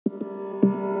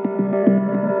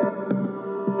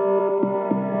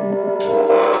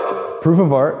Proof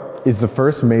of Art is the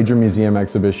first major museum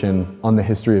exhibition on the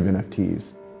history of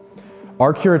NFTs.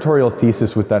 Our curatorial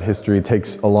thesis with that history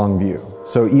takes a long view.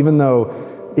 So even though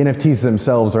NFTs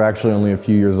themselves are actually only a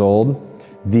few years old,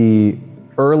 the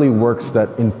early works that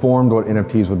informed what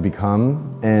NFTs would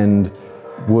become and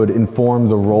would inform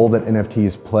the role that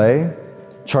NFTs play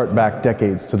chart back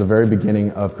decades to the very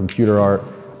beginning of computer art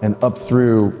and up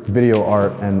through video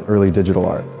art and early digital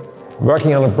art.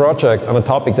 Working on a project on a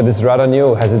topic that is rather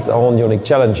new has its own unique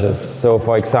challenges. So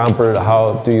for example,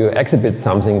 how do you exhibit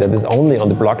something that is only on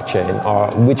the blockchain?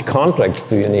 Or which contracts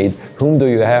do you need? Whom do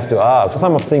you have to ask?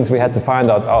 Some of the things we had to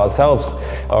find out ourselves,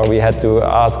 or we had to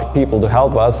ask people to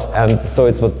help us. And so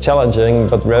it's challenging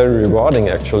but very rewarding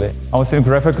actually. Our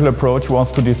scenographical approach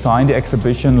was to design the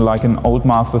exhibition like an old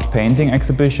master's painting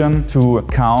exhibition, to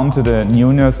count the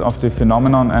newness of the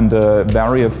phenomenon and the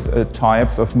various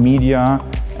types of media,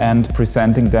 and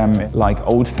presenting them like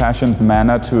old-fashioned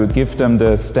manner to give them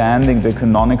the standing, the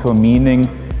canonical meaning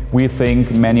we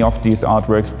think many of these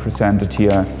artworks presented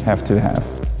here have to have.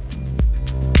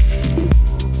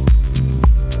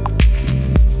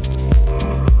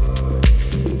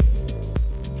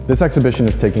 This exhibition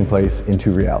is taking place in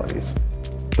two realities.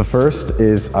 The first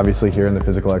is obviously here in the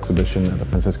physical exhibition at the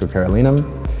Francisco Carolinum,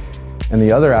 and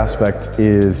the other aspect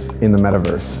is in the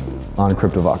Metaverse on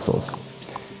Cryptovoxels.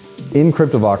 In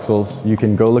Cryptovoxels, you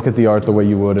can go look at the art the way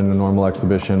you would in a normal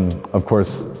exhibition. Of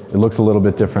course, it looks a little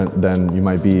bit different than you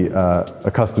might be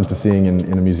accustomed to seeing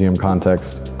in a museum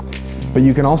context. But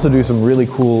you can also do some really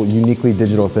cool, uniquely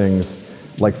digital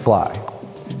things like fly.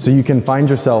 So you can find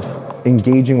yourself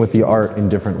engaging with the art in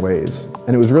different ways.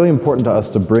 And it was really important to us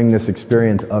to bring this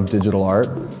experience of digital art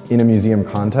in a museum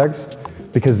context,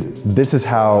 because this is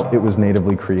how it was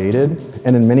natively created,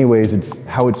 and in many ways it's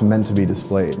how it's meant to be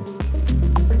displayed.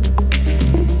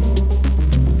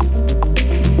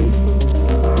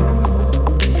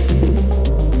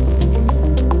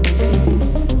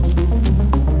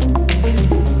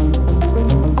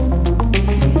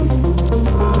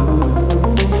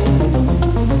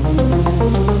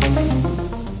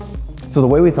 So the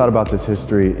way we thought about this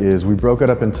history is we broke it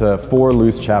up into 4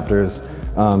 loose chapters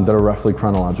that are roughly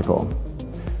chronological.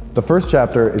 The first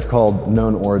chapter is called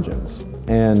Known Origins,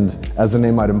 and as the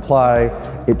name might imply,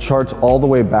 it charts all the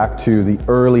way back to the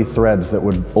early threads that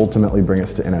would ultimately bring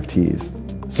us to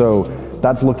NFTs. So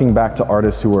that's looking back to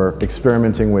artists who were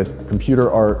experimenting with computer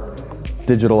art,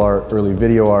 digital art, early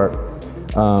video art,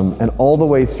 and all the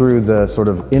way through the sort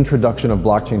of introduction of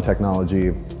blockchain technology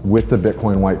with the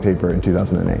Bitcoin white paper in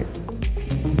 2008.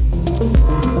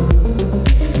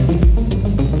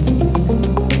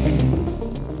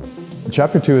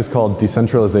 Chapter 2 is called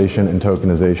Decentralization and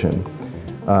Tokenization.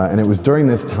 And it was during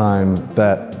this time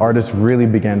that artists really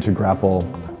began to grapple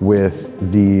with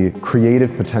the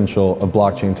creative potential of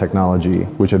blockchain technology,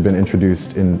 which had been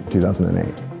introduced in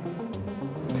 2008.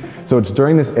 So it's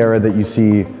during this era that you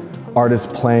see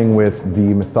artists playing with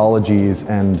the mythologies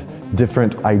and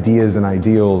different ideas and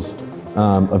ideals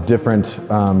of different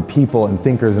people and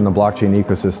thinkers in the blockchain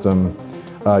ecosystem.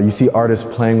 You see artists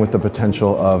playing with the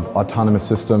potential of autonomous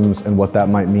systems and what that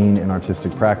might mean in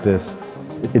artistic practice.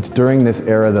 It's during this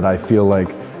era that I feel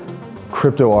like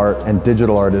crypto art and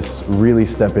digital artists really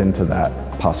step into that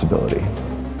possibility.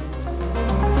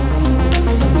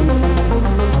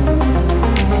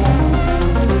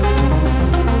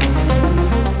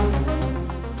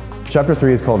 Chapter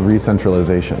 3 is called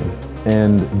Re-centralization,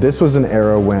 and this was an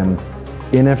era when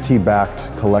NFT-backed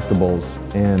collectibles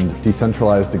and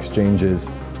decentralized exchanges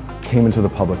came into the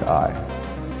public eye.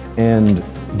 And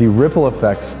the ripple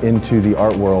effects into the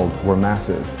art world were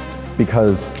massive,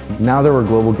 because now there were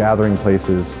global gathering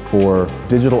places for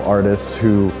digital artists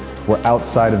who were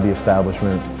outside of the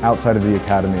establishment, outside of the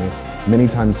academy, many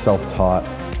times self-taught,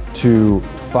 to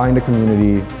find a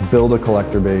community, build a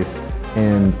collector base,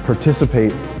 and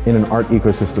participate in an art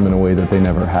ecosystem in a way that they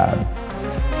never had.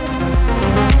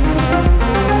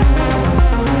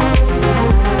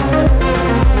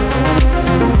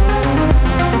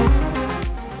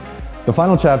 The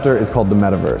final chapter is called the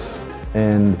Metaverse,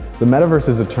 and the Metaverse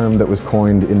is a term that was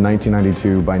coined in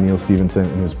 1992 by Neil Stephenson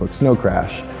in his book Snow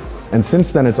Crash. And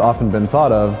since then it's often been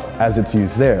thought of as it's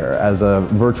used there, as a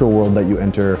virtual world that you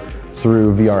enter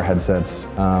through VR headsets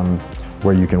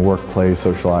where you can work, play,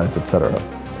 socialize, etc.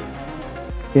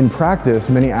 In practice,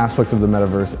 many aspects of the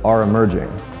Metaverse are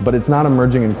emerging, but it's not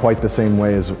emerging in quite the same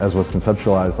way as was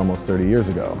conceptualized almost 30 years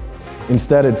ago.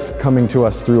 Instead, it's coming to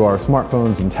us through our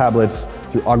smartphones and tablets,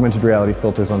 through augmented reality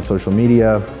filters on social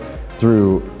media,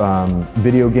 through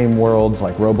video game worlds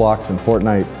like Roblox and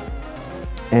Fortnite.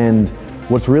 And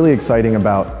What's really exciting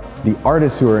about the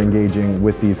artists who are engaging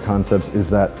with these concepts is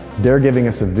that they're giving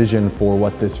us a vision for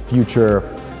what this future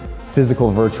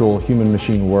physical, virtual,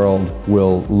 human-machine world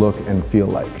will look and feel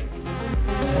like.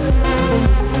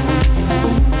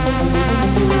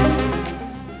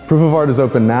 Proof of Art is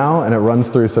open now and it runs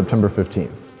through September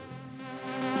 15th.